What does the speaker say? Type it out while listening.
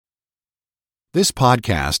This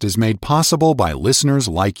podcast is made possible by listeners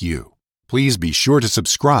like you. Please be sure to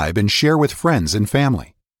subscribe and share with friends and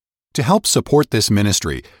family. To help support this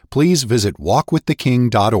ministry, please visit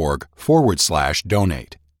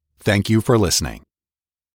walkwiththeking.org/donate. Thank you for listening.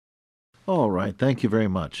 All right, thank you very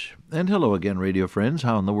much. And hello again, radio friends.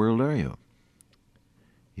 How in the world are you?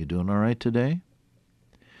 You doing all right today?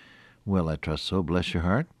 Well, I trust so. Bless your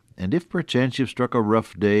heart. And if perchance you've struck a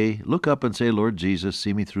rough day, look up and say, Lord Jesus,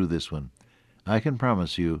 see me through this one. I can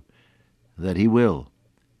promise you that He will.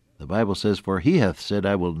 The Bible says, for He hath said,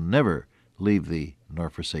 I will never leave thee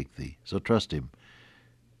nor forsake thee. So trust Him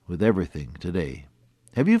with everything today.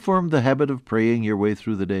 Have you formed the habit of praying your way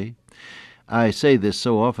through the day? I say this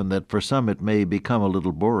so often that for some it may become a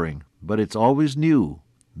little boring, but it's always new,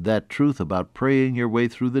 that truth about praying your way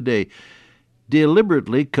through the day.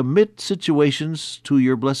 Deliberately commit situations to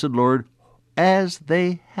your blessed Lord as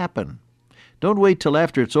they happen. Don't wait till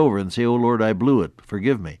after it's over and say, oh Lord, I blew it,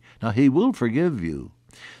 forgive me. Now He will forgive you.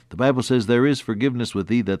 The Bible says there is forgiveness with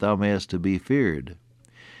thee that thou mayest to be feared.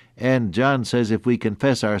 And John says if we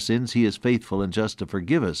confess our sins, He is faithful and just to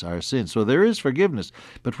forgive us our sins. So there is forgiveness.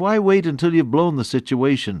 But why wait until you've blown the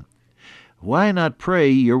situation? Why not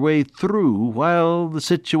pray your way through while the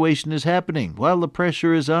situation is happening, while the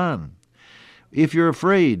pressure is on? If you're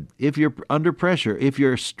afraid, if you're under pressure, if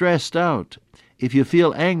you're stressed out, if you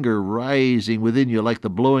feel anger rising within you like the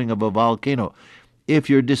blowing of a volcano, if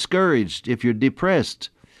you're discouraged, if you're depressed,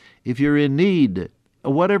 if you're in need,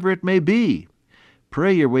 whatever it may be,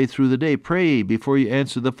 pray your way through the day. Pray before you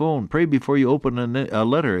answer the phone. Pray before you open a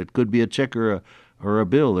letter. It could be a check or a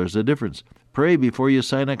bill. There's a difference. Pray before you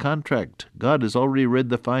sign a contract. God has already read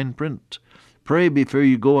the fine print. Pray before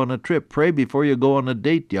you go on a trip. Pray before you go on a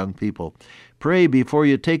date, young people. Pray before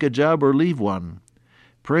you take a job or leave one.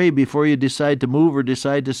 Pray before you decide to move or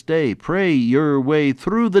decide to stay. Pray your way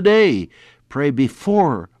through the day. Pray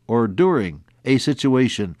before or during a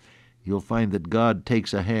situation. You'll find that God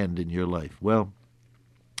takes a hand in your life. Well,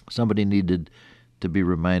 somebody needed to be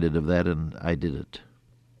reminded of that, and I did it.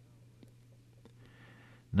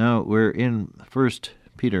 Now, we're in 1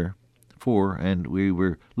 Peter 4, and we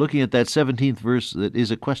were looking at that 17th verse that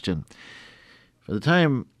is a question. For the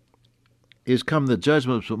time is come that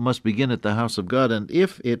judgment must begin at the house of God, and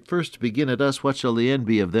if it first begin at us, what shall the end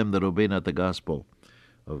be of them that obey not the gospel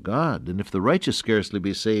of God? And if the righteous scarcely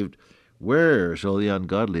be saved, where shall the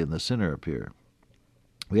ungodly and the sinner appear?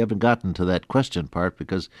 We haven't gotten to that question part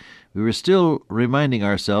because we were still reminding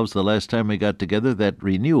ourselves the last time we got together that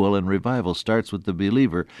renewal and revival starts with the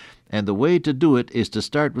believer, and the way to do it is to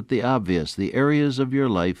start with the obvious, the areas of your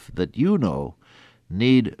life that you know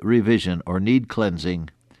need revision or need cleansing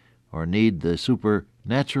or need the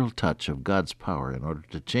supernatural touch of God's power in order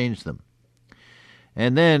to change them.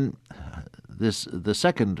 And then the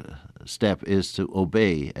second step is to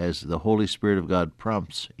obey as the Holy Spirit of God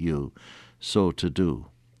prompts you so to do.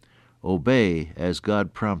 Obey as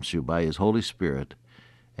God prompts you by His Holy Spirit,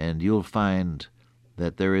 and you'll find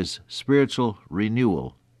that there is spiritual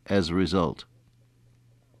renewal as a result.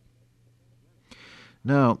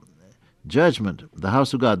 Now, judgment, the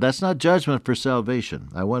house of God, that's not judgment for salvation.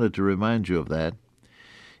 I wanted to remind you of that.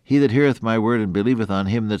 He that heareth my word and believeth on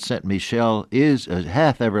Him that sent me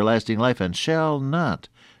hath everlasting life, and shall not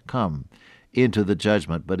come into the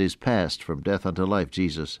judgment, but is passed from death unto life,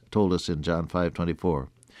 Jesus told us in John 5:24.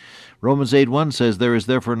 Romans 8:1 says, there is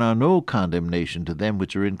therefore now no condemnation to them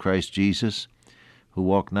which are in Christ Jesus, who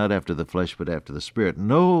walk not after the flesh, but after the Spirit.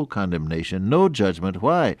 No condemnation, no judgment.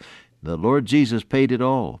 Why? The Lord Jesus paid it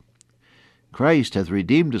all. Christ hath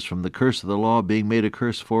redeemed us from the curse of the law, being made a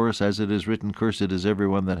curse for us, as it is written, cursed is every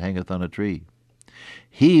one that hangeth on a tree.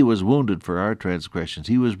 He was wounded for our transgressions.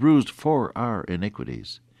 He was bruised for our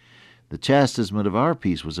iniquities. The chastisement of our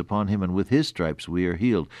peace was upon Him, and with His stripes we are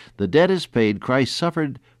healed. The debt is paid. Christ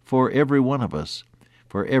suffered for every one of us,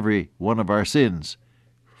 for every one of our sins,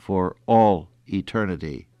 for all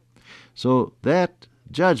eternity. So that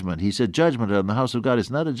judgment, he said, judgment on the house of God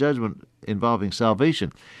is not a judgment involving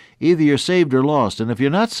salvation. Either you're saved or lost, and if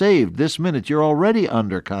you're not saved this minute, you're already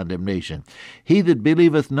under condemnation. He that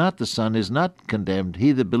believeth not the Son is not condemned.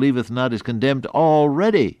 He that believeth not is condemned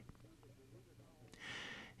already.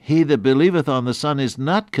 He that believeth on the Son is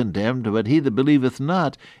not condemned, but he that believeth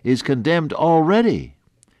not is condemned already,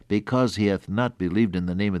 because he hath not believed in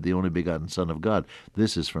the name of the only begotten Son of God.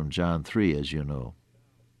 This is from John 3, as you know.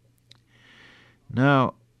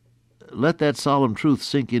 Now, let that solemn truth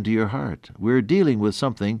sink into your heart. We're dealing with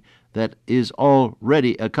something that is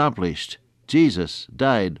already accomplished. Jesus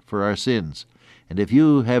died for our sins. And if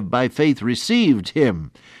you have by faith received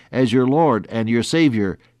Him as your Lord and your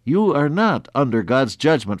Savior, you are not under God's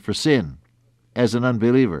judgment for sin. as an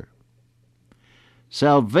unbeliever.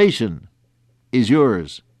 Salvation is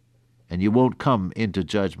yours, and you won't come into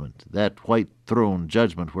judgment, that white throne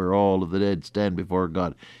judgment where all of the dead stand before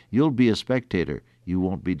God. You'll be a spectator. You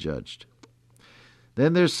won't be judged.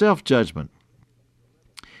 Then there's self-judgment.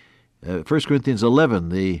 1 Corinthians 11,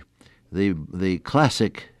 the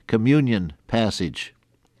classic communion passage.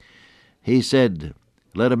 He said,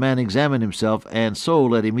 "Let a man examine himself, and so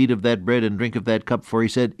let him eat of that bread and drink of that cup." For he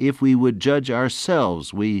said, "If we would judge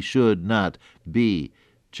ourselves, we should not be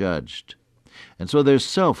judged." And so there's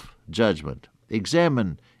self-judgment.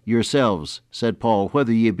 "Examine yourselves," said Paul,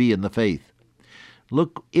 "whether ye be in the faith."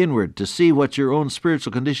 Look inward to see what your own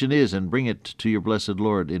spiritual condition is and bring it to your blessed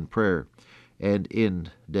Lord in prayer and in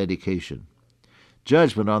dedication.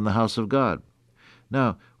 Judgment on the house of God.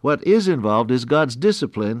 Now, what is involved is God's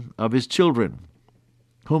discipline of his children.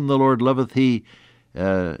 "Whom the Lord loveth, he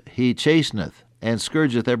chasteneth, and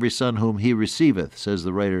scourgeth every son whom he receiveth," says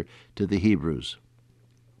the writer to the Hebrews.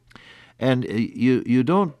 And you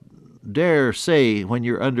don't dare say when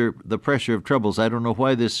you're under the pressure of troubles, "I don't know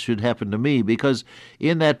why this should happen to me," because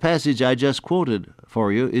in that passage I just quoted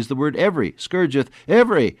for you is the word every. "Scourgeth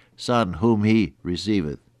every son whom he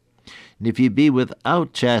receiveth." And if ye be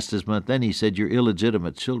without chastisement, then he said you're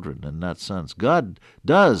illegitimate children and not sons. God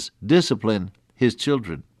does discipline his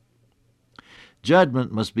children.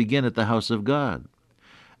 Judgment must begin at the house of God.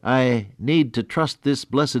 I need to trust this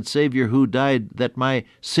blessed Savior who died that my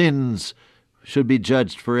sins should be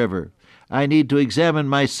judged forever. I need to examine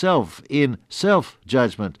myself in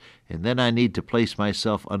self-judgment, and then I need to place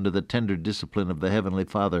myself under the tender discipline of the Heavenly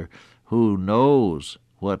Father, who knows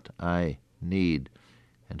what I need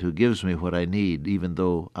and who gives me what I need, even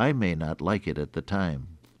though I may not like it at the time.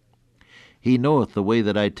 "He knoweth the way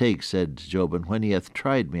that I take," said Job, "and when he hath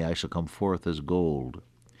tried me, I shall come forth as gold."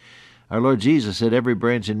 Our Lord Jesus said, "Every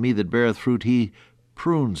branch in me that beareth fruit, he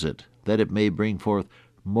prunes it, that it may bring forth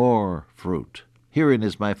more fruit. Herein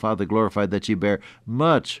is my Father glorified, that ye bear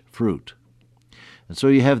much fruit." And so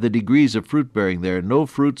you have the degrees of fruit-bearing there. No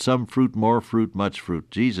fruit, some fruit, more fruit, much fruit.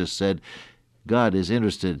 Jesus said God is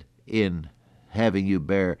interested in having you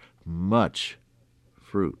bear much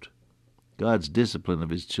fruit. God's discipline of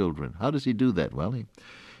his children. How does he do that? Well,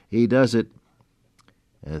 he does it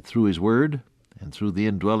through his word and through the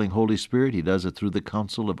indwelling Holy Spirit. He does it through the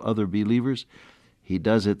counsel of other believers. He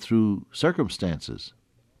does it through circumstances.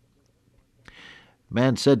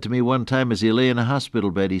 Man said to me one time as he lay in a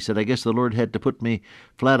hospital bed, he said, "I guess the Lord had to put me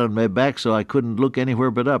flat on my back so I couldn't look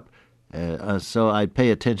anywhere but up, so I'd pay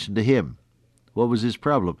attention to him." What was his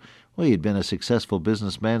problem? Well, he'd been a successful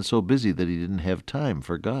businessman, so busy that he didn't have time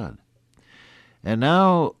for God. And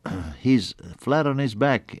now he's flat on his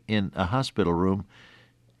back in a hospital room,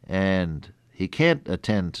 and he can't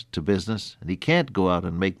attend to business, and he can't go out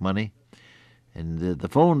and make money, and the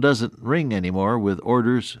phone doesn't ring anymore with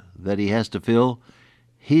orders that he has to fill.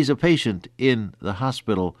 He's a patient in the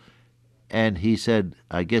hospital, and he said,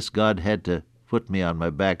 "I guess God had to put me on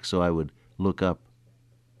my back so I would look up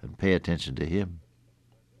and pay attention to him."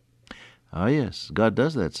 Oh, yes, God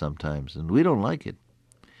does that sometimes, and we don't like it.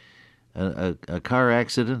 A car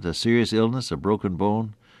accident, a serious illness, a broken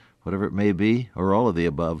bone, whatever it may be, or all of the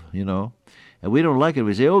above, and we don't like it.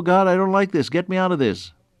 We say, "Oh, God, I don't like this. Get me out of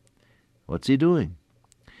this." What's he doing?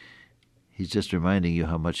 He's just reminding you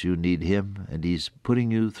how much you need him, and he's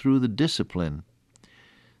putting you through the discipline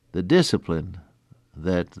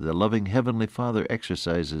that the loving Heavenly Father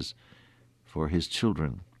exercises for his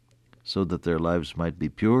children, so that their lives might be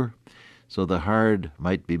pure, so the hard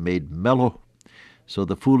might be made mellow, so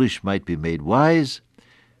the foolish might be made wise,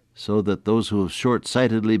 so that those who have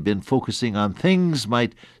short-sightedly been focusing on things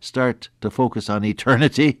might start to focus on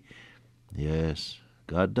eternity. Yes,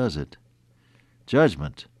 God does it.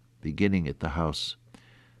 Judgment beginning at the house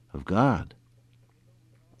of God.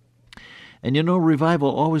 And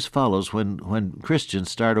revival always follows when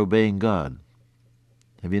Christians start obeying God.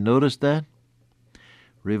 Have you noticed that?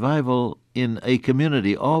 Revival in a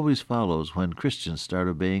community always follows when Christians start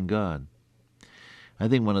obeying God. I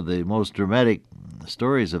think one of the most dramatic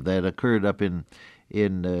stories of that occurred up in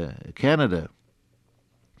Canada,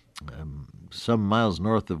 some miles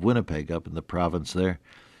north of Winnipeg, up in the province there.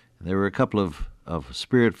 And there were a couple of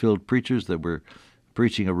spirit-filled preachers that were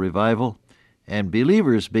preaching a revival, and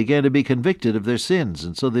believers began to be convicted of their sins,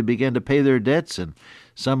 and so they began to pay their debts, and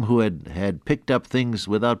some who had picked up things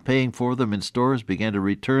without paying for them in stores began to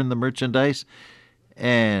return the merchandise,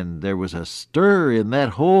 and there was a stir in that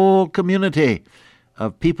whole community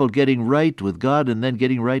of people getting right with God and then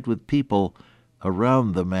getting right with people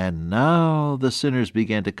around them, and now the sinners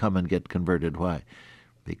began to come and get converted. Why?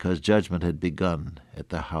 Because judgment had begun at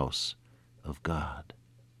the house of God.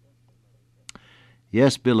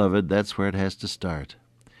 Yes, beloved, that's where it has to start.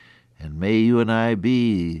 And may you and I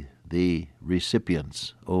be the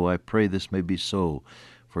recipients. Oh, I pray this may be so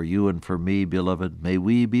for you and for me, beloved. May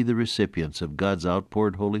we be the recipients of God's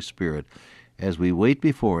outpoured Holy Spirit as we wait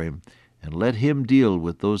before Him and let Him deal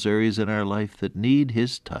with those areas in our life that need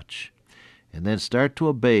His touch, and then start to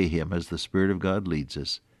obey Him as the Spirit of God leads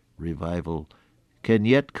us. Revival can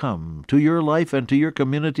yet come to your life and to your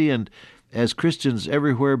community, and as Christians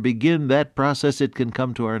everywhere begin that process, it can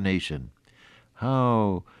come to our nation.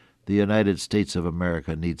 How the United States of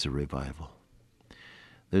America needs a revival.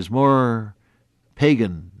 There's more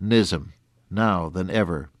paganism now than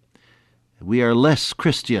ever. We are less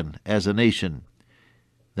Christian as a nation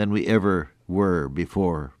than we ever were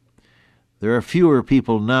before. There are fewer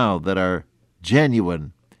people now that are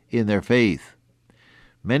genuine in their faith.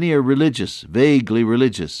 Many are religious, vaguely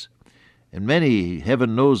religious, and many,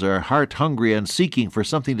 heaven knows, are heart-hungry and seeking for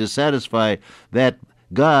something to satisfy that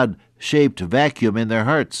God-shaped vacuum in their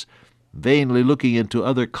hearts, vainly looking into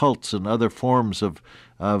other cults and other forms of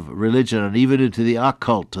religion, and even into the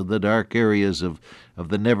occult, the dark areas of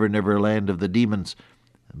the never land of the demons.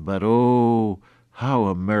 But oh, how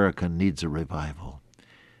America needs a revival.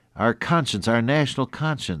 Our conscience, our national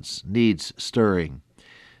conscience, needs stirring.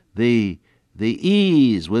 The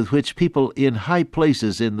ease with which people in high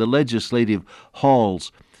places in the legislative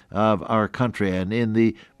halls of our country and in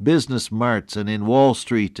the business marts and in Wall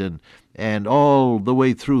Street and all the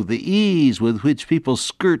way through, the ease with which people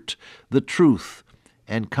skirt the truth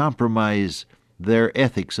and compromise their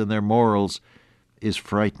ethics and their morals is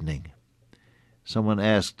frightening. Someone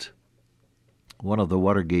asked one of the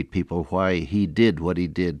Watergate people why he did what he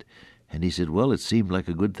did, and he said, well, it seemed like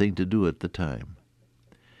a good thing to do at the time.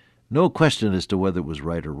 No question as to whether it was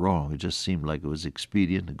right or wrong. It just seemed like it was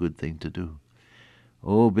expedient, a good thing to do.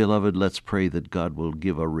 Oh, beloved, let's pray that God will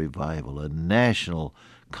give a revival, a national,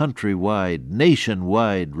 countrywide,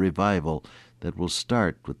 nationwide revival that will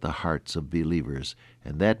start with the hearts of believers.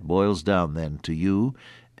 And that boils down then to you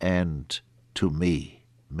and to me.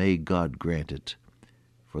 May God grant it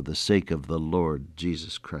for the sake of the Lord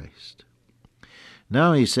Jesus Christ.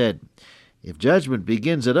 Now he said, if judgment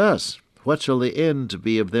begins at us, what shall the end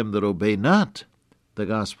be of them that obey not the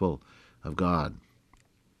gospel of God?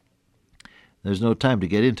 There's no time to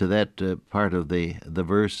get into that part of the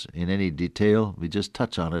verse in any detail. We just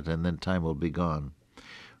touch on it, and then time will be gone.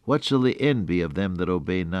 What shall the end be of them that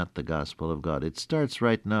obey not the gospel of God? It starts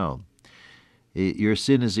right now. Your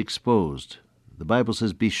sin is exposed. The Bible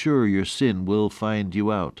says, be sure your sin will find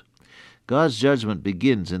you out. God's judgment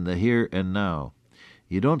begins in the here and now.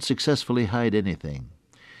 You don't successfully hide anything.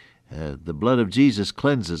 The blood of Jesus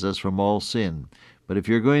cleanses us from all sin. But if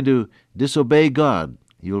you're going to disobey God,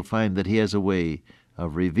 you'll find that He has a way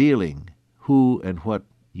of revealing who and what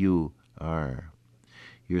you are.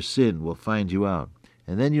 Your sin will find you out.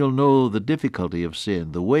 And then you'll know the difficulty of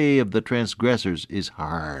sin. The way of the transgressors is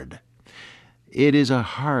hard. It is a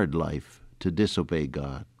hard life to disobey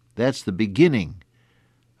God. That's the beginning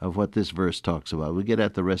of what this verse talks about. We'll get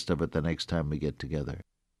at the rest of it the next time we get together.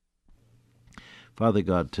 Father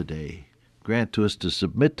God, today, grant to us to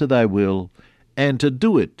submit to Thy will and to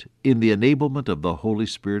do it in the enablement of the Holy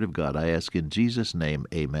Spirit of God. I ask in Jesus' name,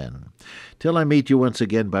 amen. Till I meet you once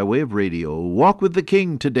again by way of radio, walk with the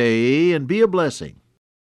King today and be a blessing.